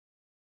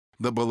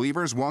The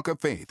Believer's Walk of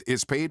Faith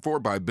is paid for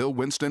by Bill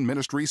Winston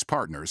Ministries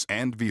partners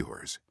and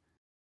viewers.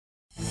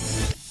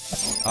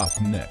 Up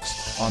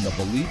next on The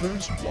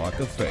Believer's Walk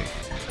of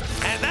Faith.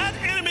 And that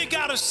enemy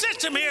got a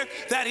system here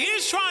that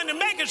he's trying to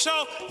make it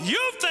so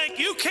you think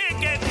you can't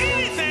get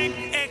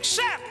anything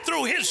except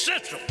through his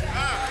system.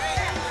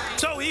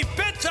 So he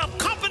picks up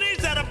companies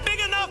that are big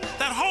enough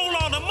that hold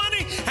on to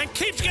money and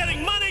keeps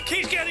getting money,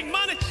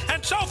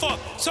 and so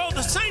forth. So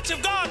the saints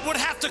of God would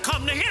have to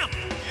come to him.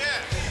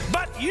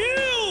 But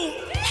you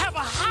have a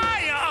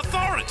higher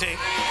authority.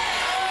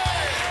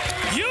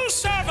 You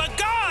serve a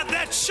God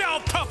that shall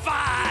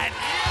provide.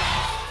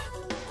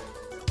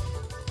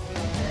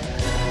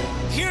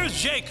 Here's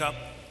Jacob,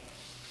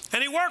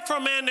 and he worked for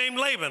a man named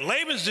Laban.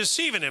 Laban's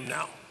deceiving him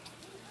now.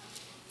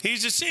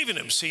 He's deceiving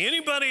him. See,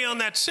 anybody on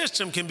that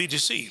system can be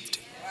deceived.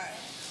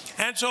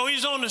 And so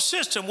he's on the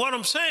system. What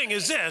I'm saying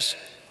is this.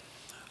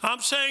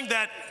 I'm saying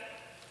that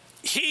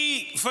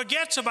he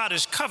forgets about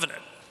his covenant.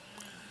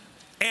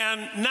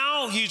 And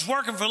now he's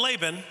working for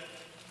Laban.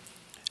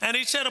 And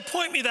he said,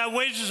 appoint me thy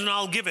wages and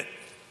I'll give it.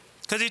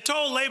 Because he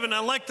told Laban, I'd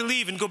like to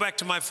leave and go back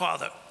to my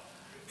father.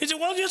 He said,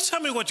 well, just tell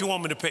me what you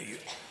want me to pay you.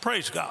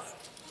 Praise God.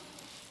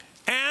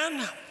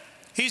 And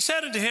he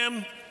said unto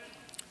him,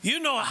 you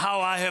know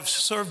how I have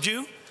served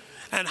you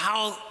and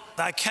how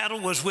thy cattle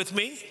was with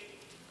me.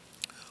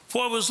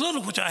 For it was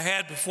little which I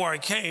had before I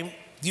came,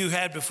 you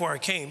had before I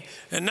came,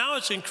 and now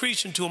it's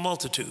increasing to a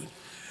multitude.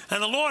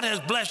 And the Lord has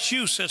blessed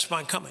you since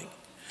my coming.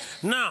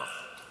 Now,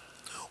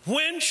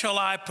 when shall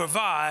I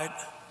provide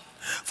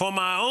for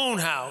my own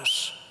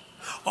house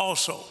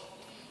also?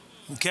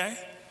 Okay?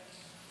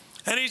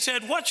 And he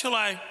said, what shall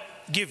I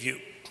give you?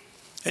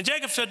 And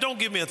Jacob said, don't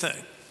give me a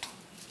thing.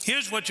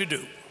 Here's what you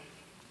do.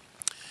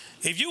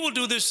 If you will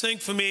do this thing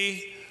for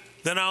me,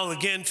 then I'll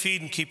again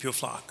feed and keep your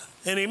flock.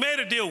 And he made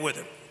a deal with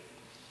him.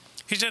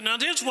 He said, now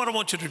this is what I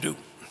want you to do.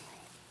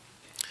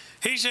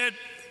 He said,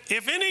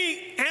 if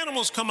any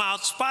animals come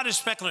out, spotted,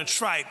 speckled, and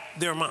striped,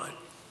 they're mine.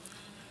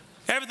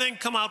 Everything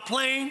come out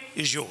plain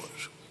is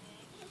yours.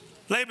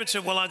 Laban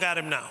said, well, I got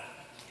him now.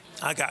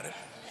 I got it.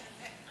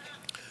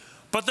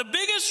 But the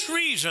biggest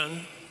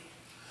reason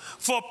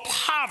for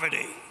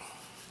poverty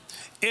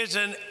is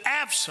an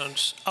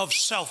absence of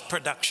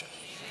self-production.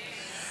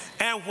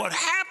 And what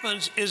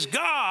happens is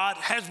God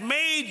has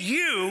made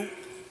you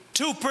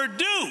to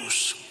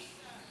produce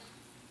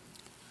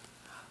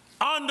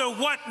under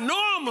what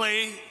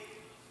normally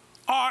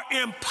are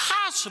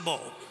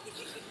impossible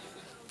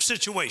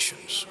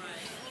situations.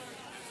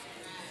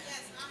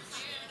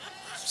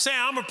 Say,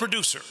 I'm a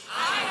producer.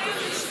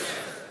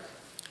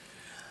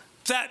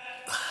 That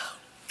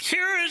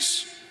here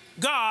is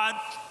God.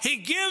 He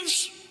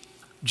gives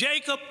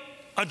Jacob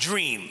a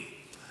dream.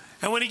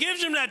 And when he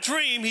gives him that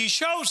dream, he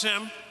shows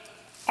him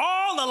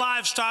all the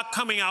livestock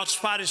coming out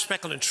spotted,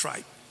 speckled, and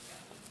striped.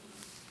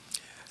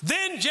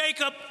 Then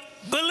Jacob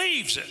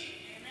believes it.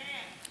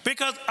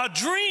 Because a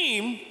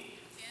dream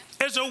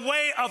is a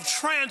way of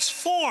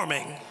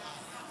transforming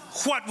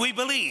what we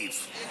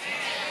believe.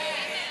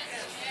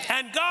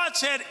 And God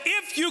said,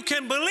 if you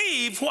can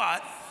believe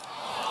what?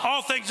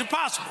 All things are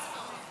possible.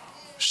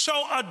 So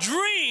a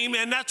dream,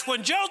 and that's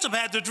when Joseph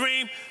had the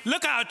dream,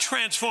 look how it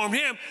transformed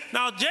him.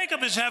 Now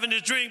Jacob is having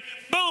this dream,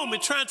 boom,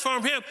 it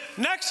transformed him.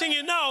 Next thing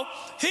you know,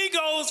 he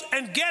goes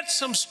and gets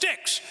some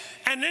sticks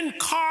and then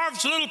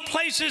carves little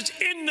places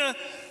in the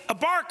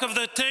bark of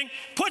the thing,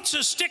 puts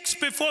the sticks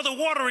before the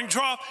watering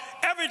trough.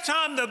 Every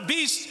time the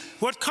beasts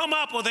would come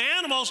up with the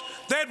animals,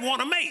 they'd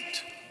want to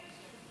mate.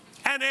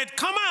 And they'd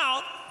come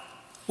out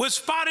with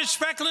spotted,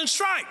 speckled, and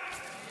striped.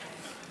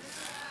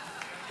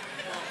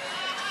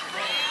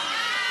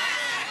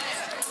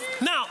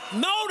 Now,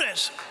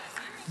 notice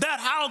that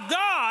how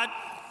God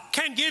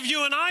can give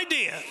you an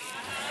idea.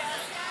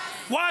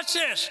 Watch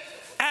this.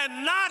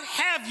 And not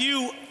have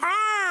you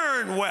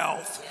earn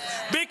wealth,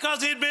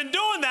 because he'd been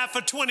doing that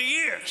for 20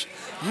 years.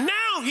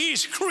 Now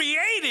he's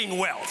creating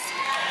wealth.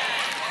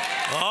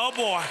 Oh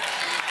boy,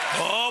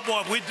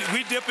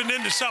 we dipping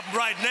into something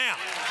right now.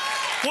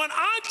 When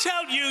I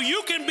tell you,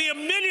 you can be a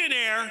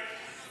millionaire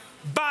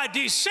by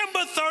December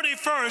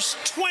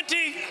 31st,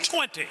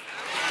 2020.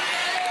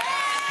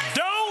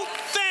 Don't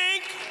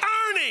think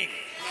earning.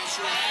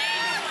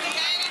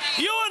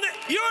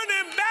 You're an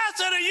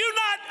ambassador, you're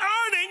not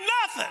earning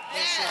nothing.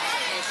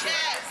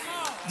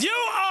 You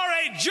are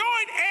a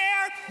joint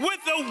heir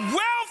with the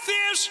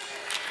wealthiest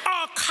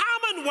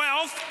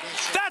commonwealth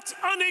that's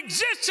an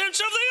existence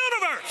of the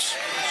universe.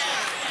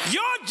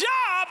 Your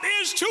job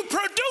is to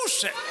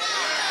produce it.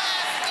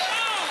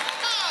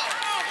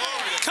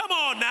 Come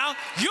on now.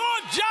 Your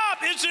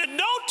job is to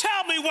don't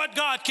tell me what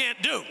God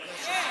can't do.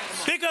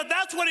 Because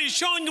that's what he's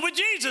showing you with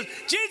Jesus.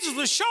 Jesus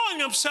was showing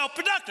himself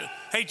productive.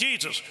 Hey,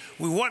 Jesus,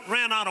 we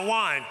ran out of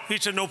wine. He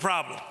said, no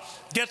problem.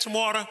 Get some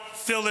water,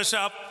 fill this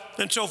up,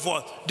 and so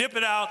forth. Dip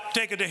it out,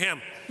 take it to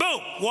him.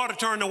 Boom, water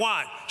turned to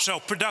wine.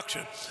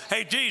 Self-production.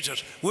 Hey,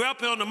 Jesus, we're up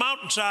here on the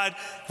mountainside.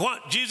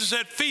 Jesus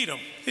said, feed them.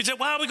 He said,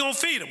 why are we going to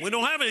feed them? We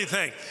don't have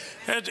anything.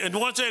 And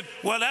one said,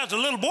 well, there's a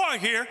little boy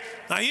here.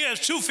 Now, he has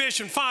 2 fish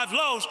and 5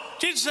 loaves.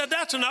 Jesus said,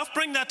 that's enough.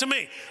 Bring that to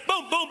me.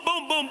 Boom, boom,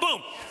 boom, boom,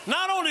 boom.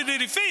 Not only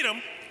did he feed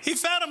them, he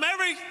fed them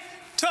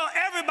till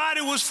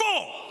everybody was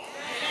full.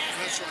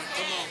 That's right.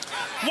 Come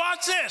on.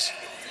 Watch this.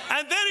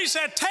 And then he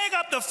said, take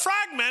up the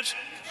fragments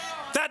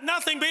that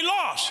nothing be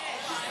lost.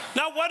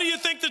 Now, what do you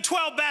think the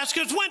 12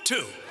 baskets went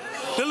to?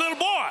 The little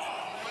boy.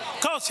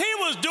 Because he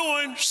was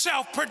doing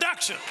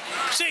self-production.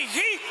 See,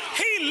 he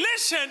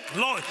listened.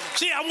 Lord,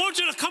 see, I want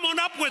you to come on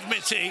up with me,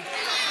 see.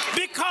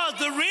 Because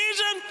the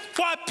reason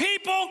why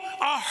people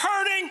are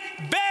hurting,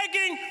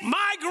 begging,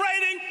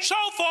 migrating, so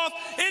forth,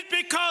 is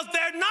because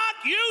they're not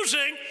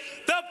using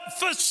the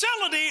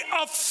facility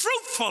of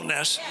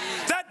fruitfulness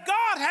that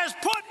God has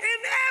put in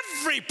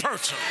every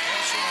person.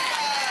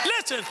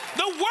 Listen,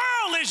 the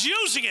world is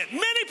using it.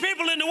 Many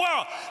people in the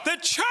world. The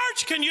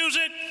church can use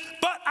it,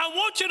 but I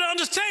want you to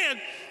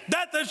understand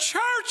that the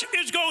church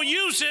is going to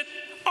use it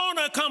on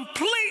a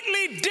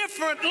completely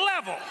different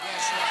level.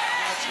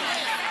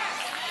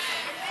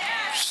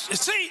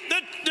 See,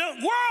 the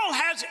world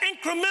has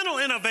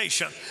incremental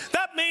innovation.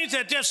 That means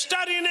they're just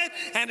studying it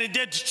and they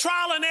did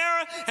trial and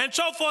error and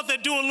so forth. They're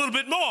doing a little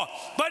bit more.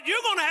 But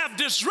you're going to have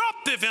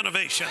disruptive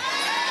innovation.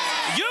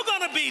 You're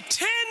going to be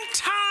 10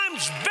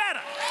 times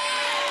better.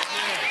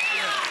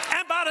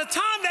 And by the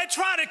time they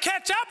try to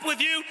catch up with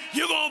you,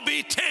 you're going to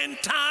be 10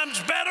 times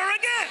better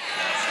again.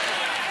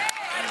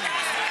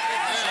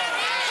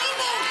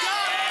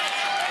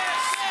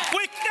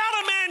 We got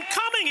a man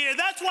coming here.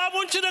 That's why I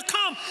want you to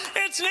come.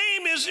 His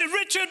name is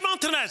Richard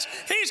Montanez.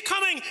 He's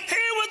coming.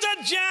 He was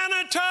a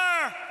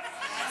janitor.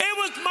 He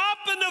was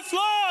mopping the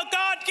floor.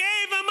 God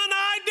gave him an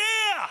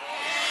idea.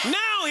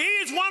 Now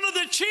he's one of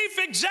the chief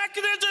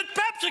executives at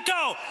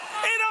PepsiCo.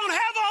 He don't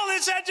have all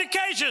this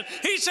education.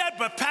 He said,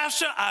 but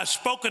Pastor, I've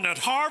spoken at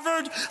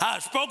Harvard.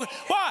 I've spoken.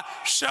 Why?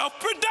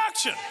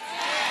 Self-production.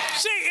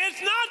 See,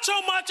 it's not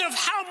so much of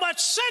how much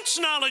sense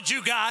knowledge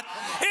you got.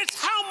 It's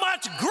how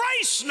much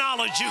grace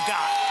knowledge you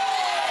got.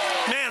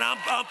 Man,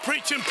 I'm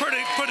preaching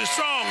pretty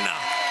strong now.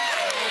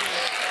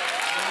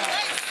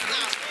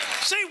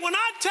 See, when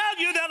I tell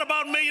you that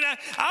about millionaire,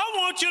 I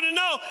want you to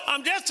know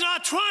I'm just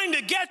not trying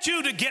to get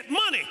you to get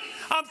money.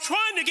 I'm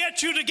trying to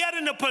get you to get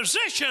in a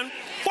position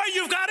where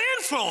you've got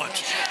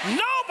influence.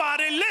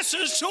 Nobody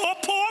listens to a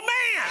poor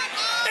man.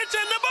 It's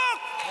in the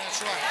book.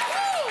 That's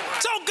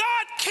right. So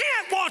God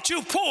can't want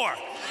you poor.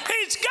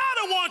 He's got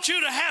to want you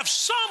to have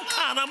some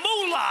kind of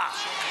moolah.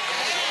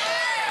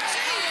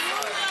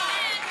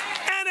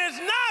 And it's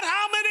not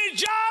how many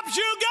jobs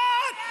you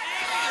got.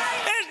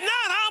 It's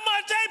not how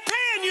much they're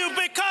paying you,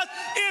 because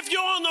if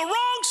you're on the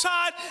wrong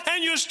side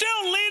and you're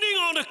still leaning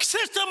on the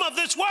system of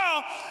this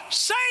world,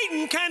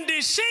 Satan can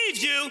deceive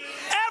you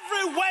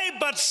every way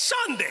but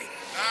Sunday.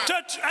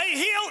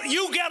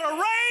 You get a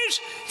raise,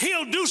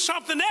 he'll do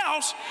something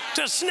else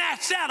to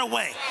snatch that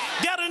away.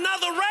 Get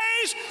another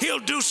raise, he'll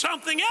do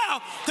something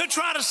else to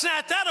try to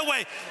snatch that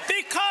away,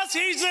 because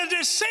he's a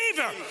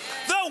deceiver.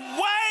 The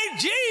way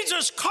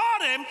Jesus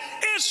caught him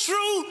is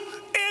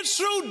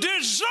through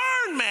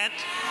discernment.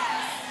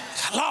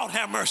 Lord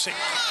have mercy.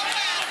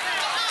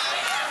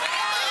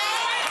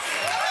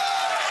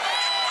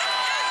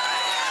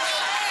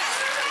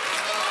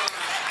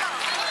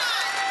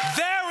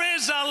 There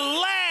is a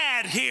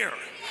lad here.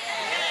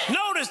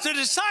 Notice the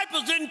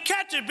disciples didn't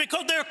catch it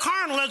because they're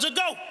carnal as a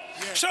goat.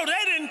 So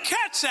they didn't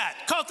catch that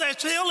because they're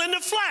still in the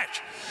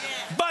flesh.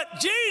 But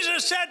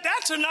Jesus said,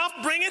 that's enough,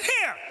 bring it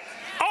here.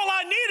 All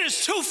I need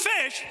is 2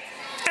 fish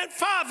and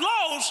 5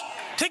 loaves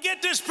to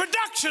get this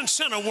production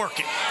center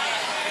working.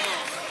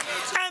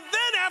 And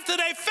then after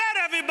they fed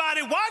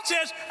everybody, watch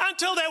this,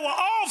 until they were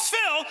all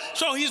filled,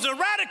 so he's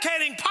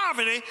eradicating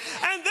poverty.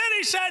 And then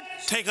he said,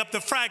 take up the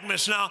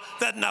fragments now,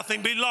 that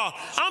nothing be lost.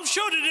 I'm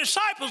sure the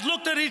disciples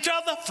looked at each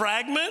other,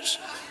 fragments?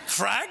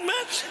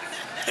 Fragments?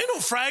 Ain't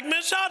no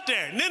fragments out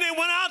there. And then they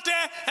went out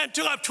there and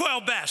took up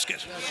 12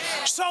 baskets.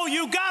 So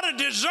you got to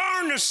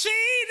discern the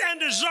seed and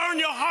discern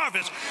your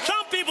harvest.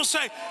 Some people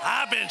say,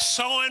 I've been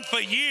sowing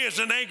for years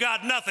and they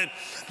got nothing.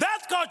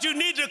 That's because you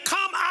need to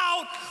come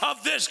out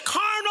of this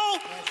carnal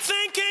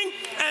thinking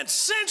and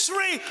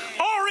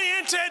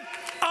sensory-oriented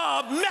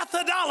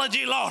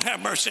methodology, Lord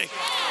have mercy.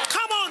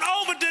 Come on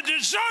over to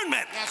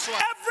discernment. That's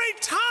right. Every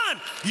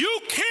time you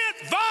can't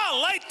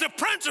violate the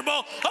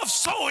principle of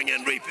sowing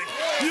and reaping.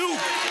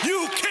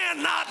 You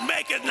cannot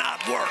make it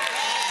not work.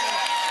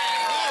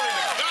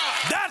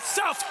 That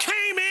stuff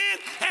came in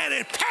and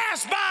it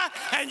passed by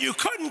and you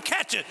couldn't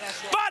catch it.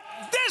 But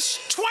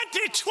this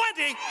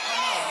 2020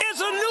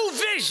 is a new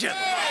vision.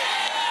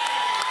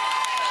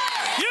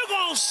 You're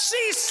going to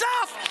see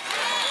stuff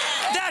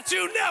that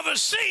you've never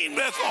seen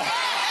before.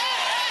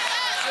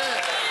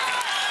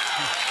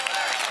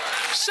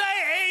 Say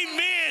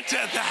amen to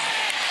that.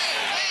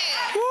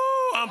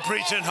 Woo, I'm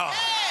preaching hard.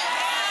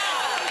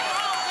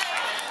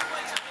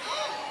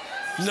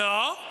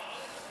 No,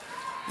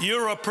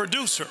 You're a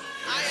producer.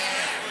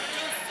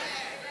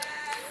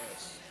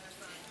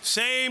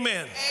 Say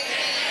amen.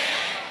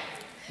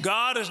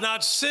 God is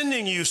not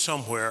sending you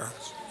somewhere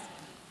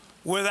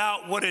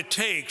without what it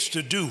takes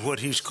to do what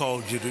he's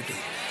called you to do.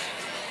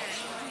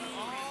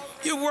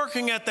 You're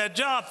working at that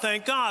job,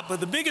 thank God, but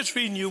the biggest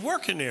reason you're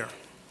working there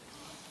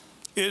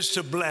is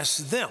to bless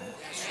them.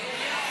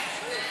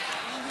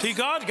 See,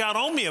 God got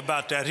on me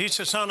about that. He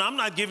said, son, I'm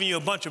not giving you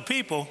a bunch of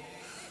people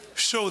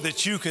so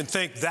that you can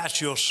think that's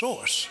your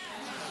source.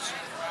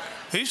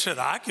 He said,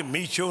 I can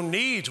meet your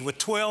needs with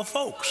 12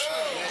 folks.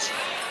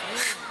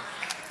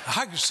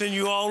 I can send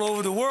you all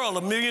over the world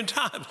 1,000,000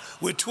 times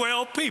with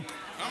 12 people.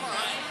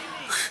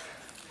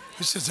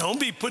 He says, don't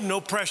be putting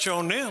no pressure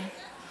on them.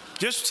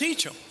 Just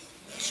teach them.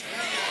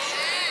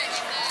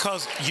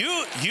 Because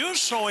you're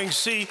sowing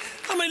seed.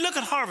 I mean, look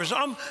at harvest.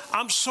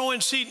 I'm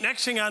sowing seed.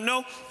 Next thing I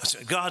know,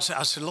 I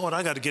said, Lord,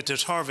 I got to get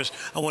this harvest.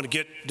 I want to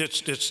get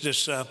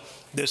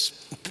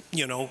this,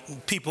 you know,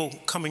 people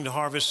coming to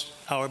harvest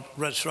our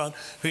restaurant.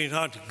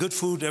 Good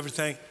food,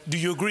 everything. Do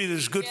you agree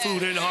there's good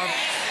food in the harvest?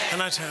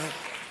 And I said,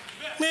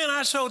 man,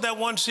 I sowed that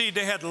one seed.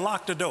 They had to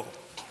lock the door.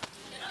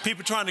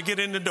 People trying to get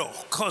in the door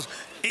because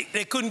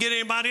they couldn't get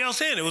anybody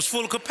else in. It was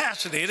full of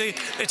capacity. They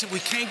said, we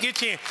can't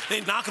get you in.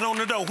 They knocking on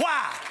the door.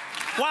 Why?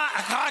 Why?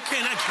 I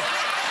can't.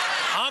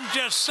 I'm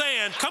just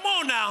saying, come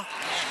on now.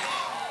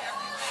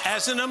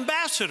 As an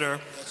ambassador,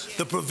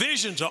 the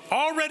provisions are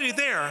already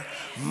there.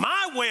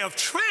 My way of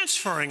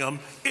transferring them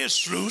is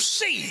through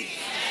seed.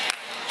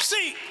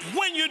 See,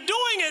 when you're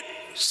doing it,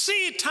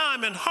 seed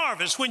time and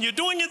harvest, when you're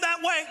doing it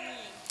that way,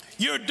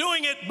 you're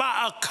doing it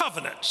by a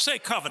covenant. Say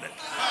covenant.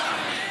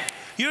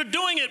 You're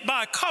doing it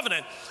by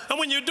covenant. And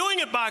when you're doing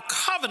it by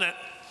covenant,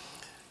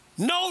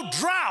 no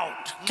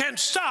drought can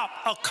stop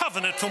a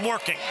covenant from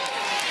working.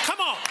 Come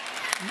on.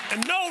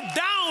 No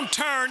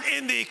downturn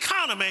in the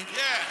economy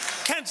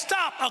can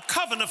stop a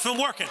covenant from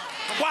working.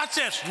 Watch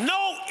this.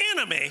 No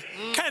enemy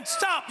can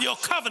stop your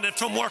covenant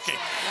from working.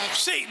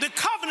 See, the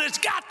covenant's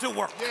got to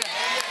work.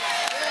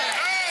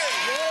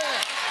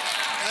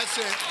 That's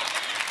it.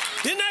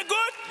 Isn't that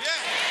good?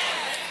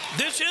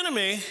 This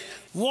enemy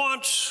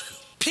wants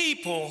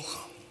people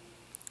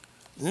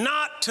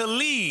not to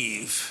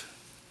leave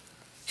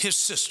his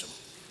system.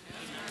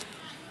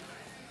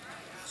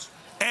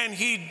 And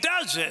he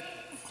does it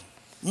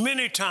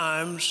many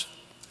times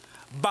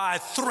by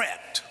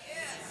threat.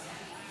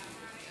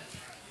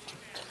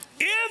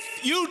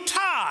 If you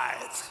tithe,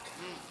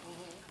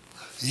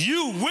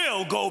 you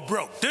will go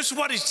broke. This is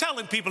what he's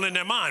telling people in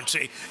their mind,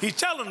 see. He's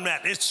telling them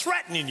that. It's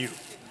threatening you.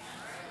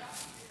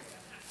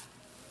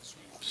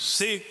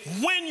 See,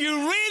 when you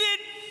read it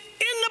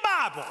in the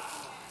Bible,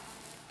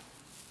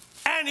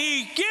 and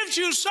he gives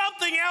you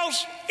something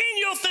else in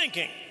your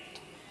thinking,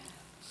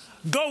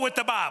 go with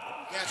the Bible.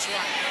 That's right.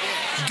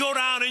 Yeah. Go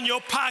down in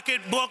your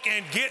pocketbook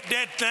and get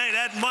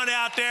that money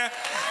out there.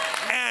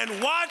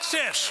 And watch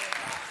this.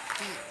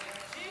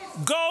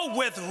 Go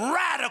with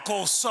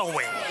radical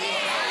sowing.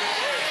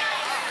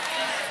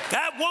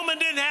 That woman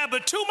didn't have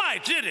but 2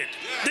 mites, did it?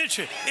 Did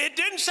she? It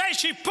didn't say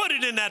she put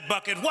it in that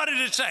bucket. What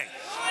did it say?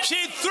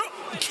 She threw,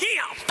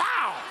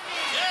 pow.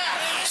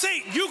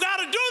 See, you got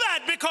to do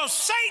that because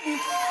Satan,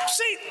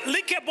 see,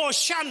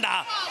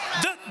 Likeboshanda,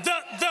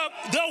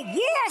 the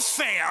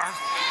warfare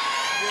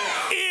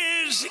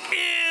is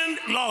in,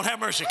 Lord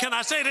have mercy, can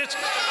I say this?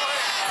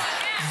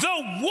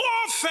 The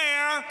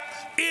warfare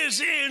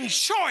is in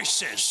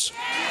choices.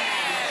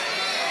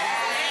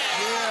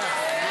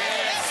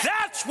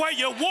 That's where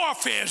your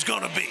warfare is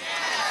going to be.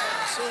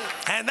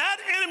 And that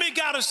enemy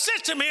got a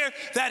system here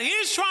that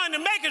he's trying to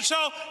make it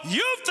so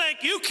you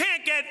think you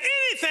can't get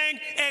anything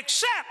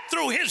except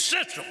through his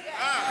system.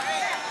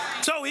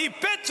 So he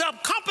picks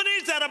up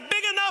companies that are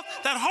big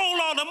enough that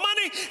hold all the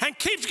money and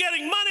keeps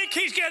getting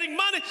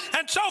money,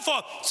 and so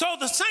forth. So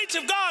the saints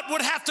of God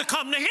would have to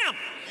come to him.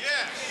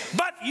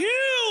 But you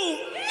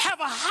have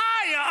a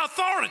higher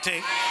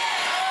authority.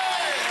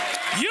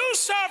 You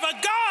serve a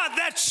God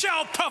that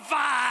shall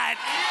provide.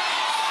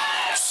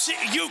 See,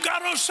 you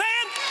got what I'm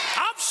saying?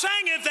 I'm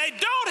saying if they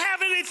don't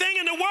have anything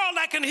in the world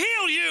that can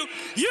heal you,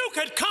 you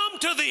could come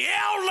to the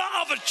elder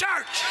of a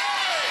church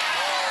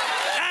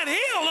and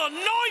he'll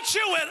anoint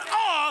you with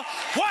oil,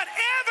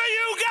 whatever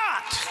you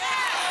got.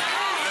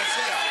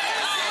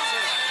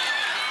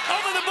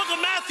 Over in the book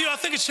of Matthew, I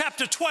think it's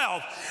chapter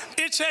 12,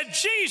 it said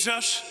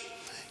Jesus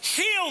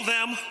healed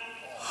them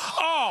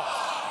all.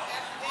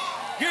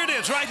 Here it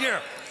is, right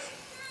here.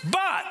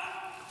 But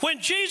when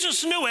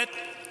Jesus knew it,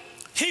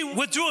 he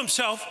withdrew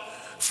himself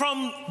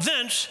from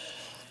thence,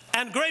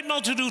 and great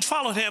multitudes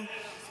followed him,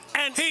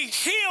 and he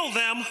healed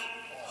them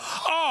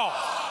all.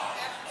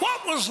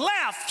 What was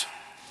left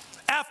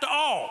after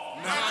all?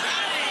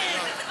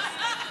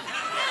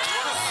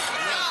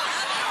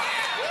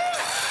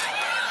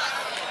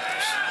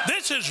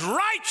 This is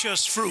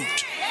righteous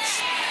fruit.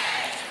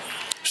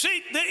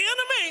 See, the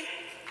enemy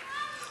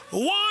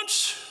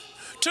wants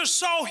to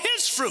sow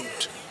his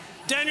fruit.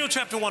 Daniel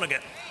chapter 1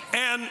 again.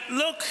 And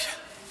look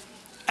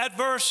at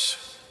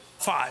verse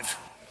 5.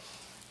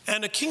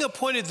 And the king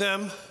appointed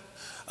them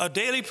a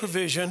daily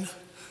provision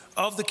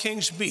of the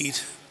king's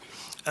meat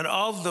and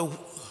of the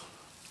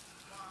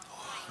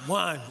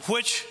wine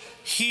which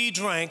he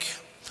drank,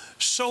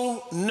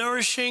 so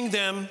nourishing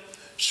them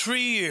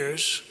 3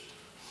 years,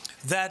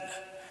 that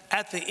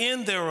at the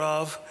end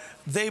thereof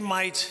they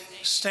might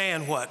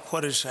stand what?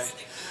 What does it say?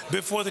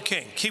 Before the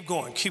king. Keep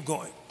going, keep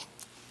going.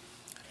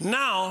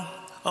 Now,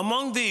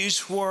 among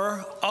these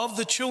were of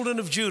the children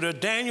of Judah,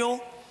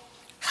 Daniel,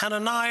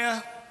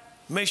 Hananiah,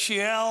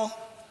 Mishael,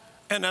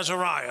 and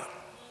Azariah.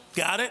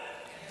 Got it?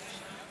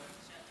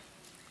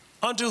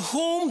 Unto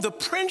whom the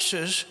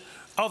princes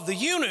of the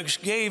eunuchs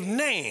gave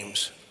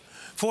names,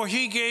 for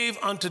he gave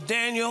unto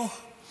Daniel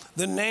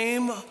the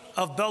name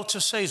of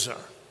Belteshazzar,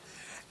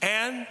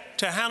 and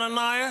to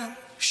Hananiah,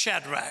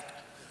 Shadrach,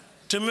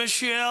 to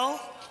Mishael,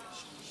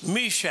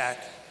 Meshach,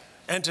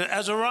 and to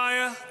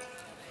Azariah,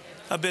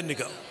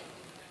 Abednego.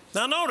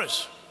 Now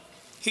notice,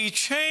 he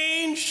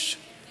changed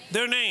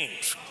their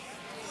names,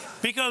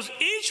 because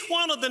each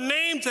one of the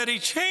names that he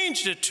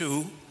changed it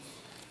to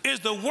is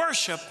the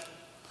worship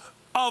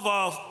of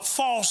a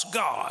false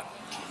god.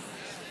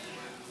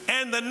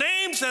 And the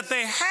names that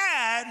they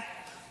had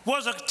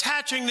was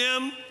attaching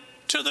them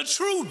to the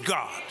true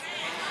God.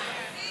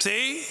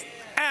 See?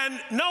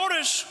 And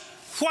notice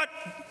what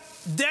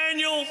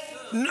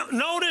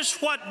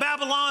notice what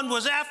Babylon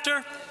was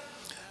after.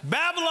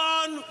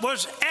 Babylon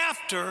was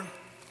after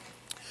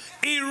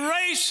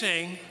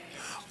erasing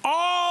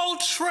all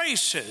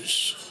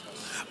traces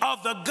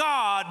of the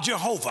God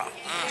Jehovah.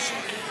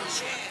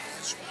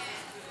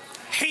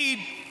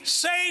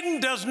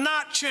 Satan does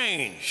not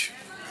change.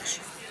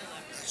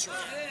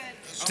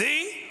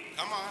 See?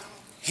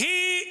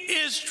 He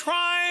is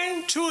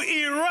trying to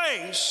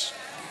erase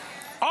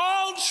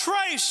all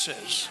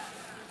traces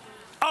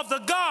of the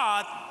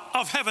God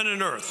of heaven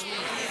and earth.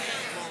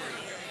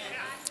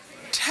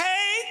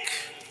 Take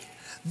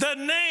the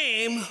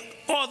name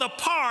or the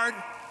part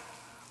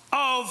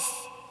of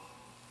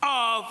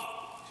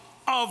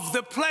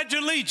the Pledge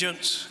of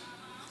Allegiance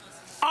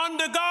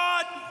under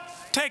God,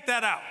 take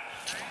that out.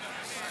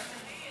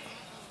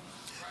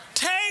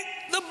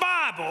 Take the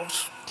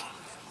Bibles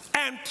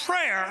and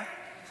prayer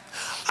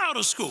out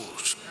of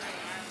schools.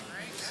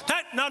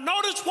 Now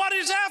notice what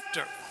he's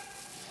after.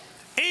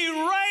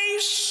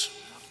 Erase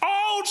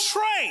all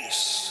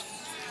trace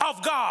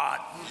of God.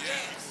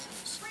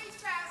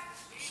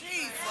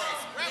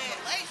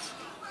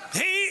 He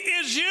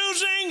is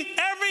using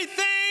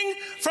everything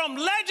from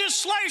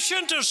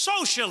legislation to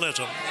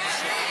socialism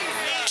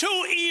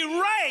to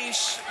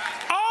erase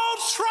all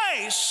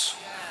trace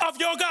of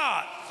your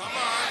God.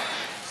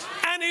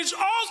 And he's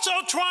also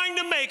trying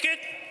to make it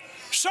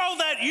so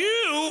that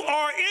you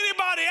or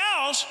anybody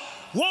else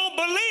won't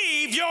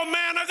believe you're a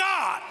man of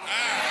God.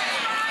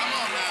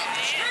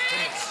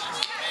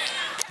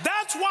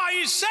 That's why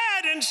he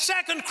said in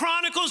 2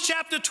 Chronicles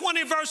chapter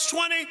 20, verse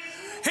 20,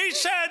 he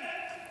said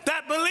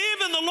that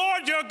believe in the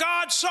Lord your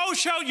God, so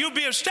shall you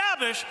be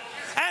established.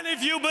 And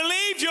if you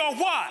believe your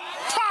what?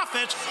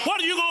 Prophets, what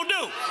are you going to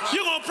do?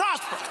 You're going to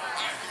prosper.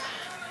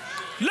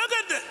 Look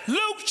at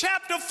Luke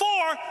chapter 4,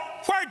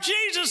 where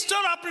Jesus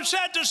stood up and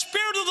said, the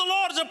Spirit of the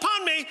Lord is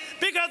upon me,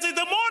 because he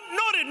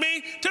anointed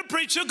me to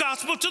preach the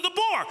gospel to the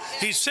poor.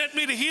 He sent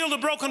me to heal the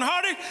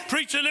brokenhearted,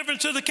 preach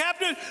deliverance to the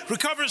captive,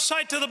 recover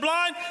sight to the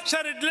blind,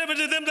 set at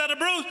liberty to them that are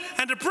bruised,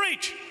 and to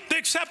preach the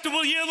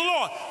acceptable year of the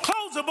Lord.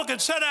 Close the book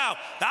and set out.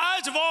 The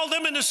eyes of all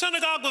them in the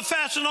synagogue were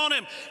fastened on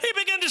him. He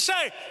began to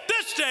say,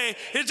 this day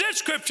is this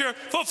scripture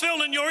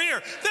fulfilled in your ear.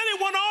 Then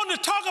he went on to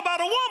talk about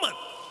a woman.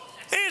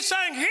 He's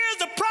saying, here's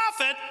the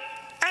prophet,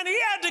 and he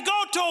had to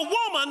go to a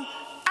woman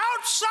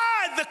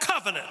outside the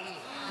covenant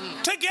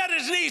to get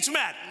his needs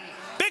met.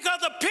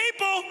 Because the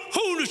people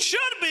who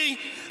should be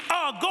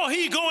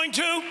going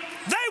to,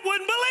 they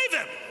wouldn't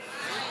believe him.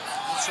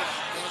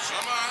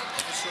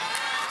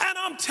 And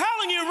I'm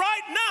telling you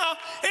right now,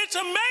 it's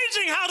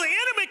amazing how the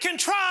enemy can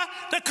try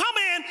to come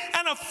in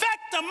and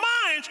affect the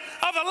minds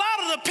of a lot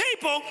of the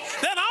people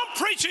that I'm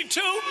preaching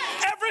to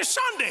every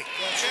Sunday.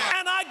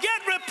 And I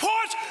get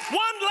reports,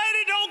 one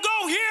lady don't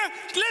go here,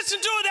 listen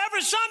to it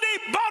every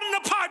Sunday, bought an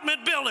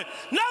apartment building.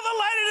 Another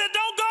lady that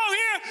don't go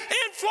here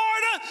in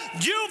Florida,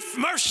 you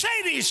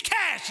Mercedes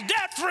cash,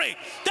 debt free.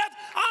 That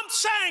I'm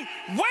saying,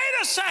 wait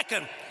a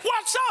second,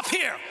 what's up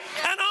here?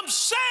 And I'm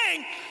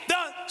saying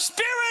the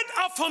spirit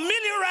of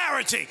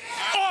familiarity,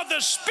 or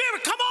the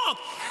spirit, come on,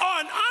 or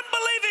an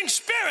unbelieving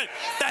spirit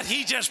that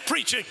he just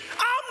preaching.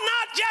 I'm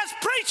not just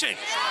preaching.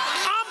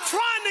 I'm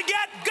trying to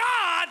get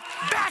God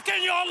back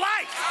in your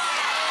life.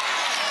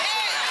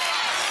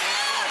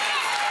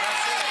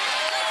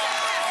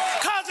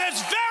 Because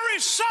it's very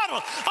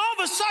subtle. All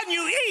of a sudden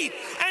you eat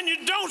and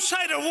you don't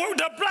say the word,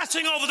 the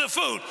blessing over the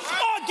food.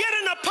 Or get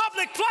in a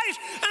public place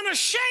and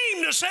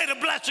ashamed to say the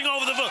blessing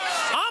over the food.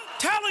 I'm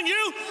telling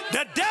you,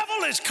 the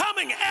devil is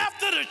coming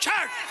after the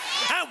church.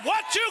 And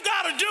what you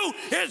got to do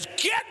is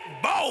get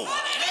bold.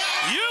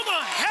 You're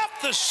going to have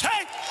to say,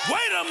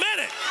 wait a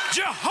minute,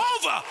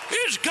 Jehovah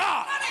is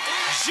God.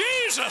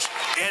 Jesus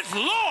is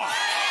Lord.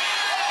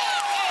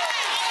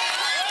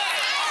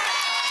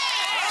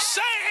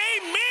 Say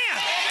amen.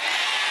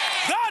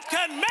 God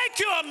can make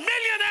you a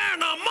millionaire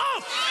in a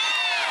month.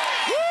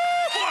 Woo,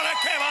 boy, that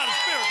came out of the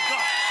Spirit of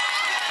God.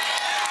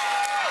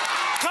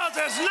 Because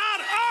it's not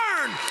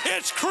earned,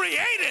 it's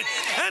created.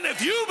 And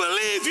if you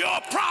believe you're a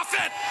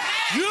prophet,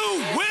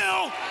 you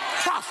will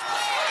prosper.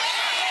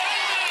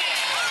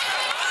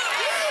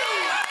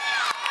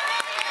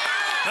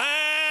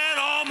 And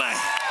oh man,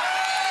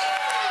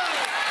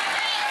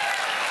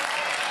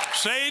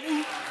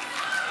 Satan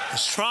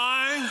is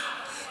trying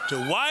to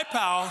wipe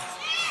out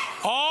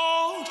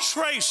all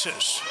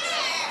traces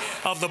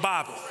of the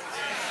Bible.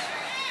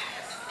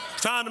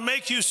 Trying to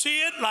make you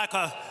see it like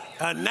a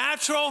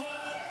natural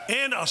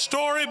in a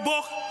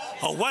storybook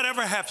or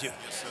whatever have you.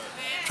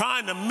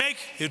 Trying to make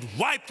it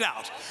wiped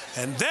out.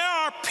 And there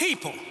are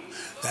people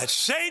that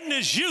Satan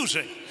is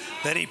using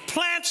that he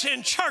plants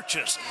in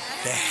churches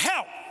to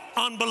help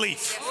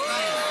unbelief.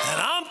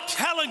 And I'm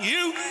telling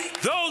you,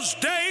 those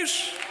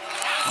days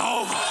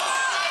are over.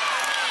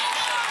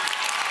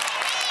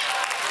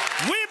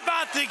 We're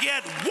about to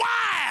get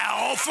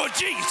wild for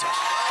Jesus.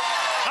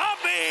 I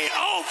mean,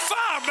 on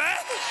fire, man.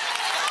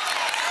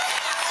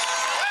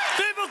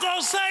 People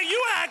gonna say, you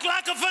act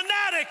like a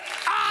fanatic.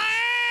 I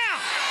am.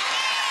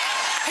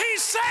 He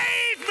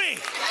saved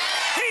me.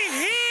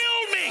 He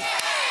healed me.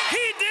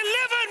 He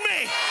delivered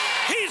me.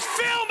 He's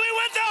filled me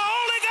with the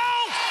Holy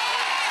Ghost.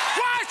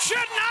 Why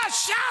shouldn't I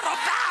shout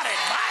about it,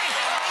 man?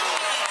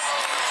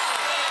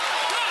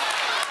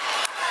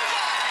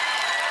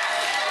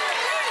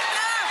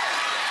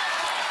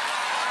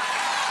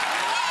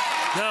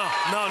 No.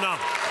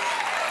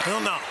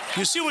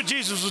 You see what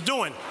Jesus was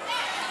doing?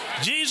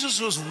 Jesus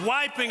was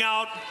wiping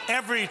out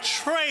every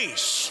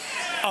trace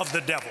of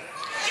the devil.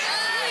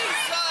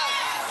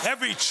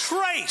 Every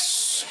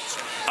trace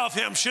of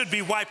him should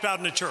be wiped out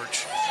in the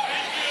church.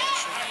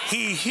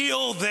 He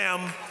healed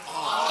them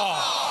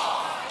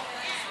all.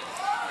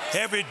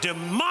 Every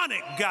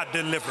demonic got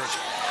delivered.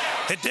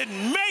 It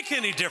didn't make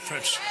any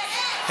difference.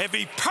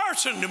 Every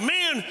person, the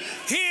men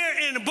here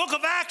in the book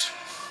of Acts,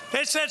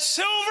 it said,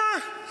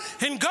 silver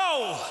and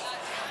gold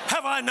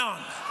have I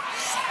none,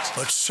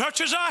 but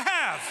such as I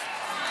have,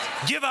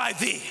 give I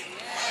thee.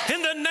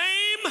 In the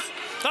name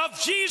of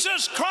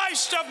Jesus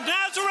Christ of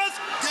Nazareth,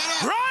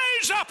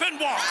 rise up and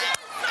walk.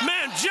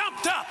 Man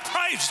jumped up,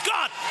 praise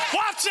God.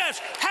 Watch this,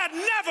 had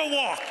never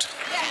walked.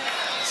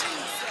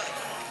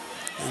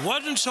 It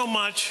wasn't so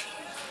much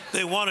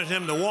they wanted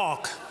him to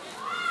walk,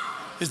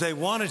 as they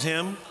wanted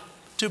him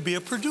to be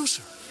a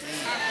producer.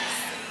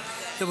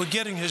 They were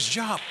getting his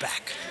job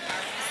back.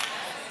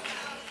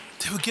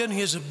 They were getting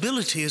his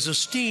ability, his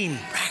esteem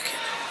back.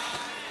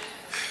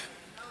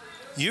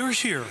 You're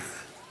here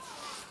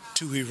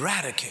to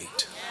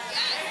eradicate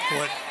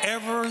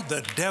whatever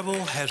the devil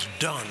has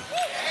done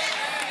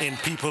in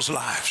people's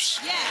lives.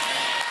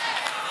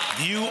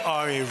 You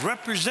are a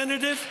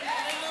representative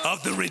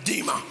of the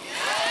Redeemer.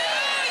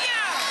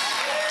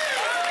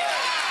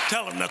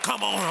 Tell him to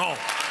come on home.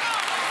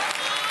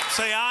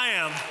 Say,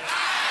 I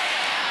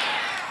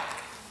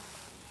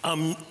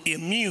am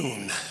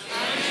immune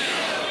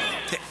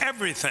to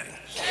everything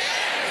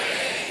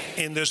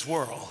in this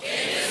world.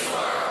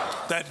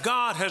 That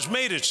God has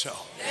made it so.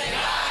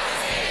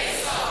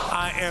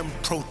 I am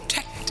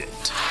protected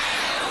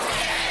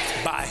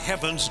by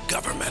heaven's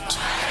government.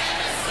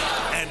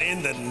 And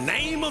in the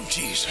name of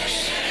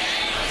Jesus,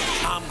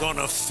 I'm going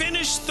to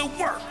finish the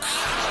work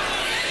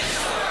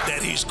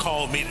that he's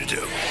called me to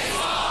do.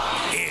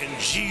 In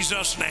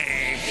Jesus'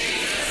 name,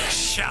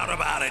 shout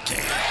about it,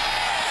 Dan.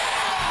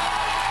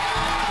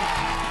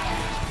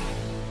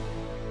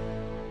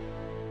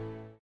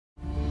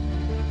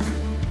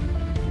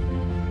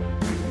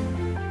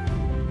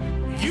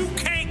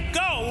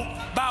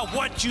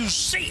 What you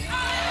see.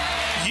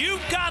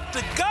 You've got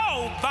to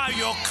go by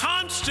your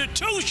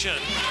Constitution,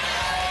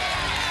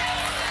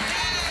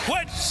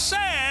 which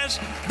says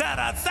that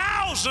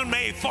 1,000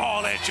 may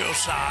fall at your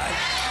side,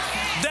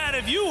 that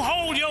if you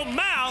hold your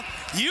mouth,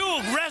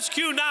 you'll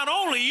rescue not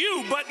only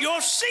you, but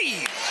your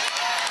seed.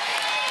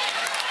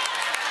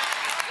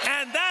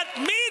 And that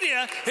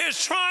media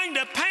is trying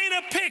to paint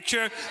a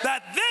picture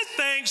that this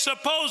thing's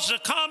supposed to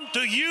come to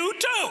you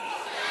too.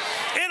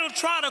 It'll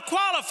try to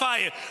qualify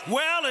you.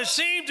 Well, it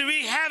seems to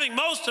be having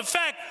most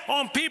effect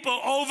on people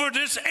over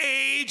this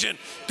age and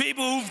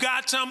people who've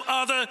got some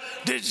other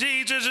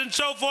diseases and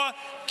so forth.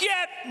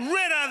 Get rid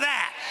of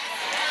that.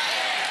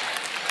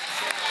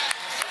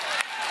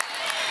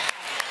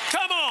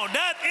 Come on,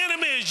 that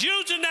enemy is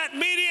using that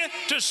media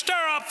to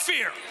stir up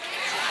fear.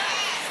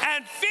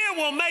 And fear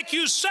will make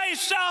you say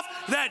stuff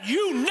that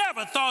you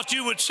never thought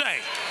you would say.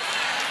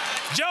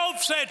 Job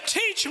said,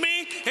 teach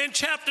me in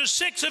chapter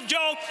 6 of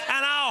Job,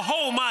 and I'll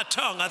hold my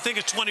tongue. I think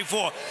it's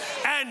 24.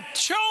 And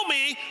show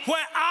me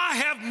where I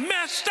have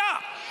messed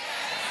up.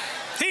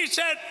 He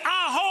said,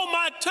 I'll hold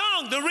my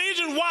tongue. The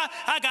reason why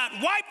I got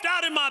wiped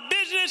out in my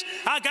business,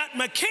 I got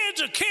my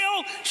kids are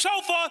killed,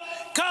 so forth,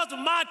 because of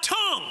my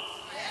tongue.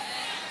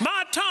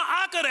 My tongue,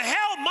 I could have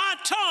held my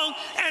tongue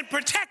and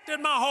protected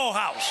my whole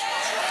house.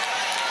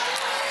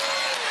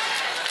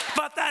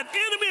 But But that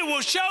enemy will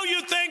show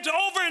you things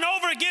over and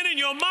over again in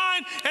your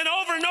mind and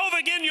over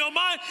again in your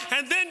mind,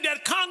 and then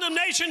that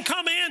condemnation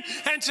come in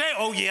and say,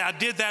 oh yeah, I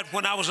did that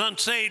when I was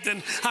unsaved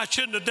and I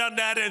shouldn't have done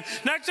that. And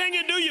next thing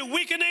you do, you're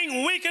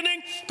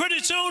weakening, pretty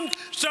soon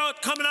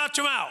start coming out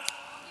your mouth.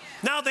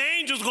 Now the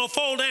angel's going to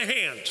fold their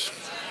hands.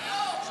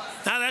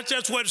 Now that's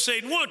just what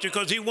Satan wants you,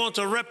 because he wants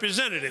a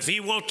representative. He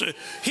wants to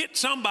hit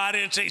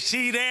somebody and say,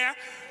 see there?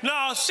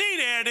 No, see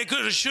there, they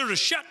should have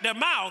shut their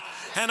mouth.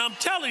 And I'm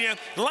telling you,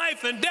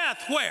 life and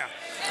death where?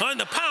 In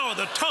the power of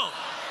the tongue.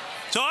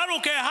 So I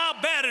don't care how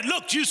bad it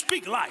looks, you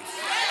speak life.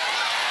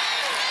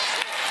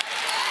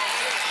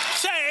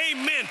 Say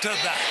amen to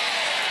that.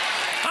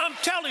 I'm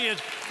telling you,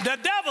 the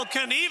devil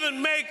can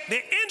even make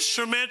the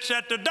instruments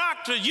that the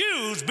doctor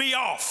used be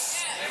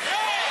off.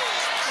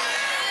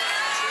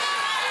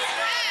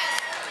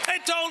 They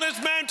told this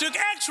man, took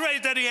x-rays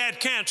that he had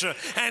cancer,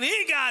 and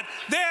he got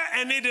there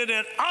and they did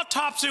an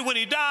autopsy when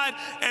he died,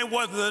 and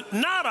was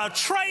not a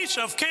trace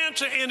of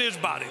cancer in his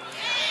body.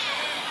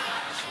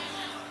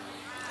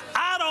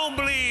 I don't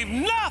believe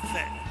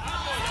nothing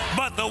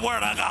but the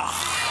word of God.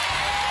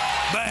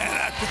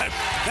 Man,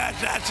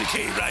 that's the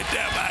key right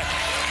there, man.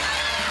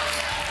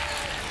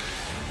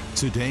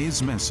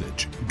 Today's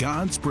message,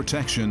 God's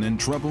Protection in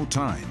Troubled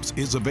Times,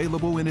 is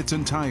available in its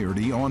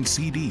entirety on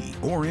CD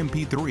or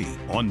MP3,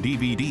 on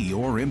DVD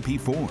or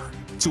MP4.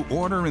 To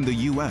order in the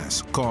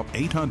U.S., call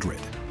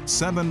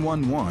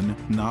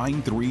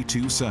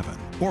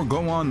 800-711-9327 or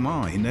go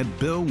online at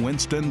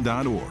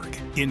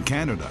billwinston.org. In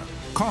Canada,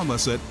 call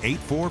us at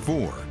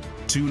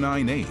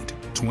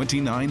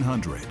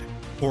 844-298-2900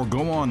 or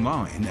go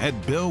online at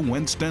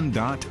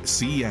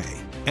billwinston.ca.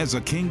 As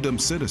a kingdom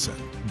citizen,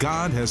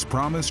 God has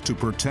promised to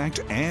protect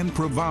and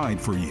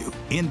provide for you,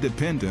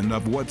 independent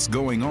of what's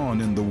going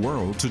on in the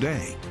world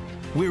today.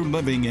 We're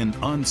living in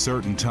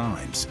uncertain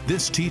times.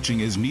 This teaching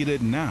is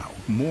needed now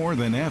more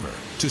than ever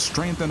to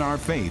strengthen our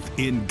faith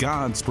in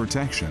God's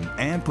protection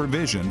and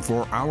provision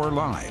for our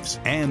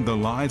lives and the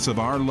lives of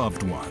our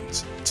loved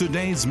ones.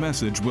 Today's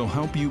message will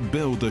help you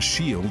build a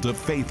shield of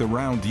faith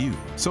around you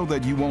so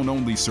that you won't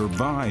only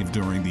survive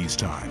during these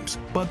times,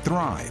 but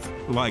thrive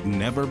like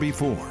never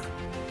before.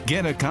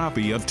 Get a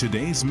copy of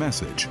today's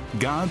message,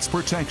 God's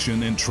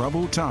Protection in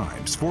Troubled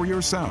Times, for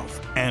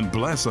yourself, and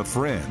bless a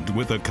friend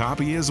with a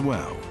copy as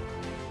well.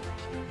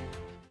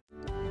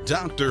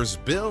 Doctors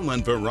Bill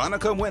and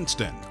Veronica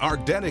Winston are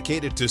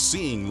dedicated to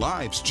seeing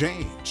lives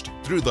changed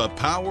through the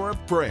power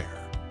of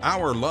prayer.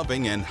 Our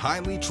loving and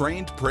highly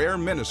trained prayer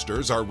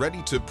ministers are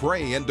ready to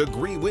pray and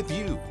agree with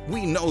you.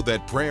 We know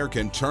that prayer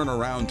can turn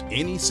around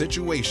any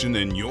situation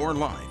in your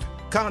life.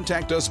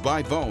 Contact us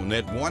by phone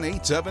at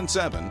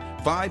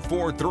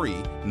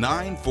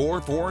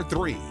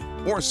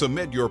 1-877-543-9443 or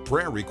submit your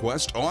prayer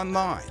request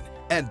online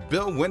at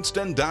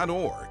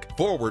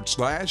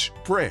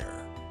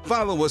billwinston.org/prayer.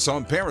 Follow us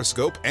on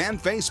Periscope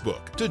and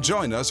Facebook to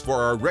join us for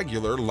our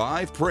regular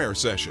live prayer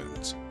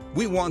sessions.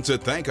 We want to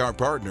thank our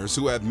partners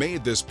who have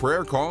made this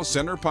Prayer Call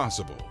Center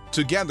possible.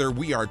 Together,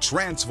 we are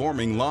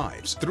transforming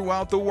lives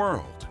throughout the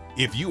world.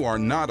 If you are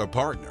not a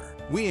partner,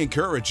 we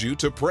encourage you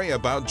to pray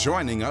about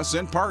joining us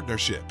in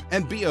partnership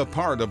and be a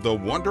part of the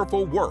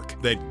wonderful work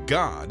that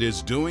God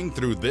is doing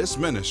through this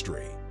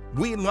ministry.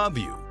 We love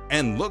you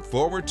and look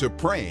forward to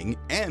praying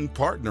and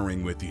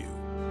partnering with you.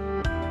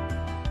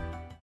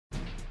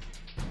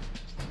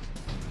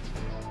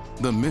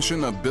 The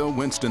mission of Bill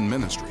Winston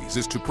Ministries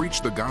is to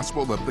preach the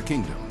gospel of the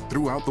kingdom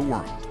throughout the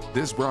world.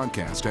 This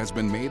broadcast has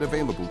been made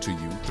available to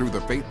you through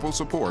the faithful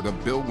support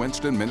of Bill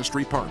Winston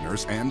Ministry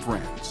partners and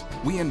friends.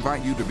 We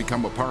invite you to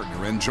become a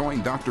partner and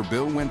join Dr.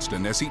 Bill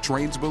Winston as he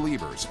trains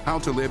believers how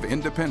to live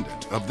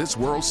independent of this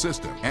world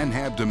system and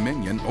have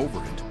dominion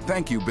over it.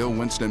 Thank you, Bill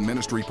Winston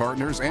Ministry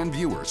partners and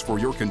viewers, for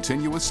your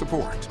continuous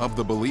support of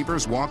the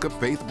Believer's Walk of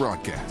Faith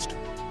broadcast.